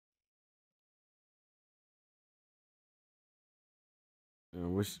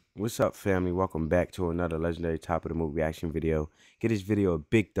What's up, family? Welcome back to another legendary top of the movie reaction video. Get this video a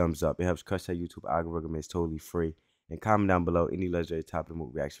big thumbs up. It helps crush that YouTube algorithm. It's totally free. And comment down below any legendary top of the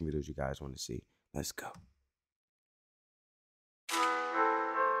movie reaction videos you guys want to see. Let's go.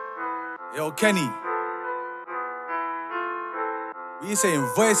 Yo, Kenny. What you saying?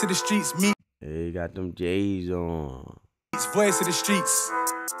 Voice of the streets, me. Hey, you got them J's on. It's voice of the streets.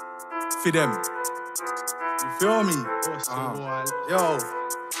 For them. You feel me? Yo.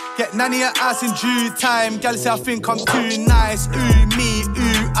 Get nanny at ass in due time. Gal say I think I'm too nice. Ooh, me,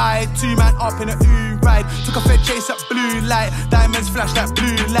 ooh, I. 2 man up in a ooh ride. Took a fed chase at blue light. Diamonds flash like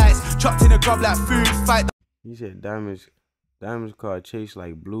blue lights. Chopped in a grub like food fight. He said diamonds called chase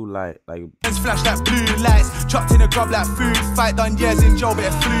like blue light, like flash like blue lights, chopped in a grub like food fight, done years in jail but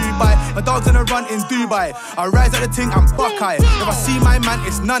it flew by. My dog's on a run in Dubai. I rise at the ting, I'm Buckeye. If I see my man,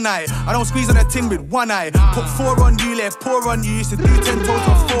 it's none eye. I don't squeeze on the ting with one eye. Put 4 on you, left 4 on you. Used to do 10 toes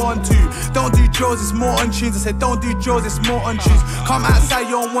for 4 on 2. Don't do drills, it's more on tunes. I said don't do drills, it's more on tunes. Come outside,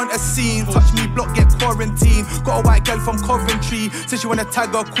 you don't want a scene. Touch me, block, get quarantine. Got a white girl from Coventry. Said she wanna tag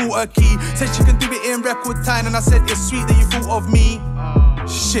her, call her key. Said she can do it in record time. And I said it's sweet that you thought of me.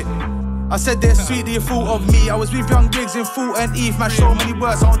 Shit. I said they're sweet that you thought of me. I was with young Riggs in Fulton Eve. Man, show many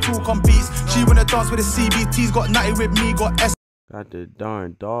words, I don't talk on beats. She wanna dance with the CBTs. Got nutty with me, got S. got the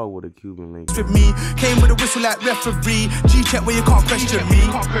darn dog with a Cuban link. With me, came with a whistle like referee. G-check where you can't question me.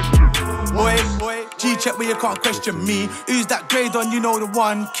 Boy, G-check where you can't question me. Who's that grade on? You know the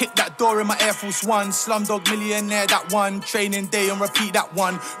one. Kick that door in my Air Force One. Slumdog Millionaire, that one. Training day and repeat that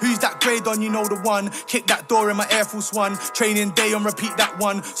one. Who's that grade on? You know the one. Kick that door in my Air Force One. Training day and repeat that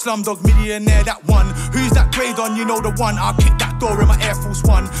one. Slumdog Millionaire, that one. Who's that grade on? You know the one. I'll kick that door in my Air Force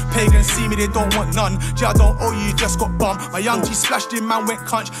One. Pagans see me, they don't want none. G, I don't owe you, just got bumped. My young G splashed in, man went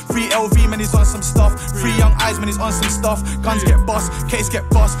cunch. 3 LV, man, he's on some stuff. 3 young eyes, man, he's on some stuff. Guns get bust, case get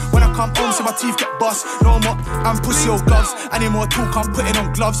bust. When I come home, so my teeth get bust. No more, I'm pussy old gloves. Any more talk, I'm putting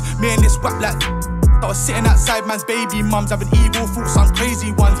on gloves. Me and this whack like I was sitting outside man's baby mums, having evil thoughts on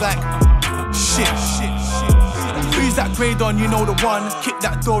crazy ones like shit. Who's that grade on? You know the one. Kick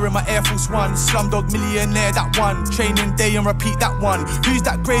that door in my Air Force One. Slumdog Millionaire, that one. Training day and repeat that one. Who's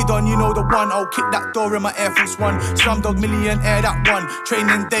that grade on? You know the one. I'll kick that door in my Air Force One. Slumdog Millionaire, that one.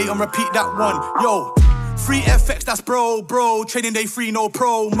 Training day and repeat that one. Yo. Free FX, that's bro. Training day free, no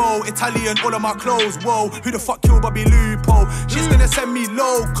promo. Italian, all of my clothes, whoa. Who the fuck killed Bobby Lupo? She's gonna send me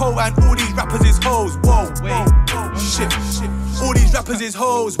loco, and all these rappers is hoes, whoa. Shit. All these rappers is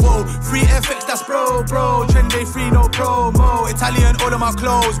hoes, whoa. Free FX, that's bro. Training day free, no promo. Italian, all of my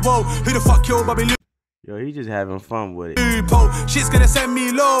clothes, whoa. Who the fuck killed Bobby Lupo? Yo, he just having fun with it. Shit's gonna send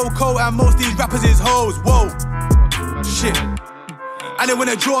me loco, and most these rappers is hoes, whoa. Shit. And they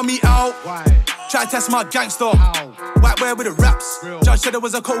wanna draw me out. Try to test my gangster. White wear with the raps. Judge said I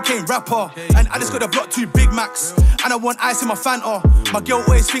was a cocaine rapper. And I just got a block 2 Big Macs. And I want ice in my Fanta. My girl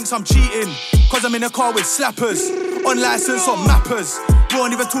always thinks I'm cheating, cause I'm in a car with slappers. On license on mappers.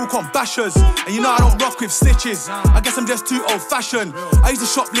 Won't even talk on bashers. And you know I don't rock with snitches. I guess I'm just too old fashioned. I used to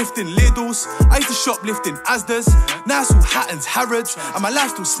shoplift in Lidl's. I used to shoplift in Asda's. Now it's all Hattons, Harrods. And my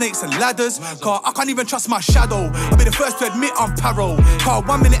life's through snakes and ladders. Car, I can't even trust my shadow. I'll be the first to admit I'm paro. Car,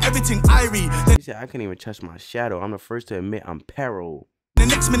 1 minute everything irie. He said I can't even trust my shadow. I'm the first to admit I'm peril. The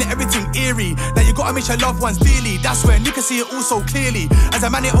next minute everything eerie. Now you gotta miss your loved ones dearly. That's when you can see it all so clearly. As a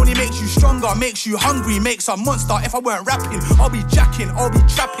man it only makes you stronger, makes you hungry, makes a monster. If I weren't rapping, I'll be jacking, I'll be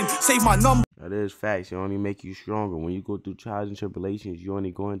trapping. Save my number. That is facts. It only make you stronger. When you go through trials and tribulations, you're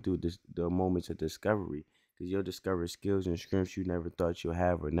only going through the moments of discovery. Because you'll discover skills and strengths you never thought you'll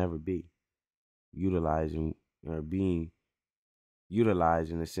have or never be. Utilizing or being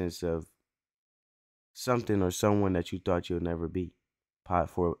utilized in the sense of something or someone that you thought you'll never be.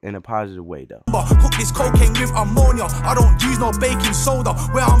 In a positive way though. Cook this cocaine with ammonia. I don't use no baking soda.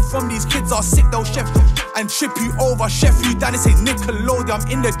 Where I'm from, these kids are sick though, chef. And trip you over, chef you down. This ain't Nickelodeon. I'm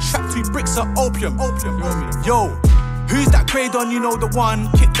in the trap, 2 bricks of opium. Yo, who's that grade on? You know the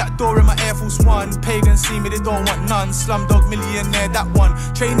one. Kick that door in my Air Force One. Pagans see me, they don't want none. Slumdog Millionaire, that one.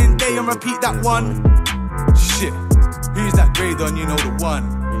 Training day and repeat that one. Shit, who's that grade on? You know the one.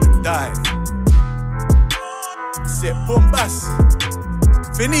 Die. Sit bombast.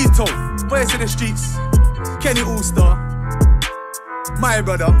 Finito, voice of the streets, Kenny Allstar, my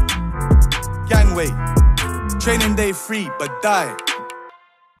brother, gangway, training day free, but die.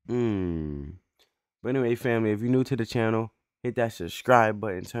 But anyway, family, if you're new to the channel, hit that subscribe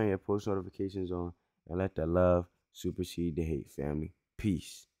button, turn your post notifications on, and let the love supersede the hate, family.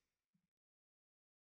 Peace.